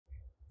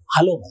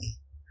Hello,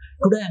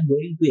 today I am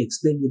going to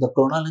explain you the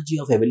chronology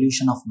of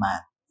evolution of man.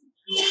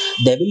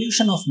 The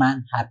evolution of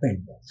man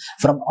happened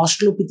from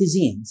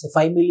Australopithecines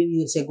 5 million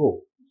years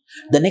ago.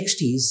 The next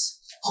is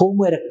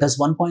Homo erectus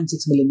 1.6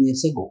 million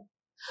years ago.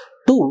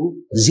 To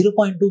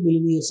 0.2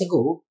 million years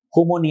ago,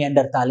 Homo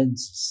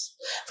neanderthalensis.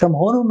 From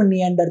Homo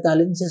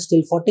neanderthalensis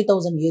till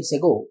 40,000 years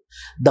ago,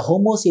 the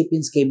Homo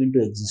sapiens came into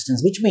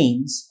existence, which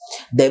means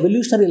the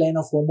evolutionary line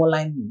of Homo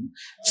line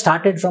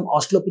started from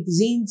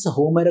Australopithecines,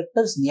 Homo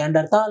erectus,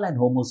 Neanderthal and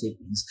Homo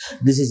sapiens.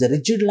 This is a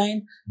rigid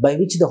line by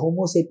which the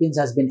Homo sapiens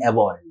has been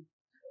evolved.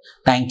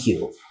 Thank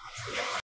you.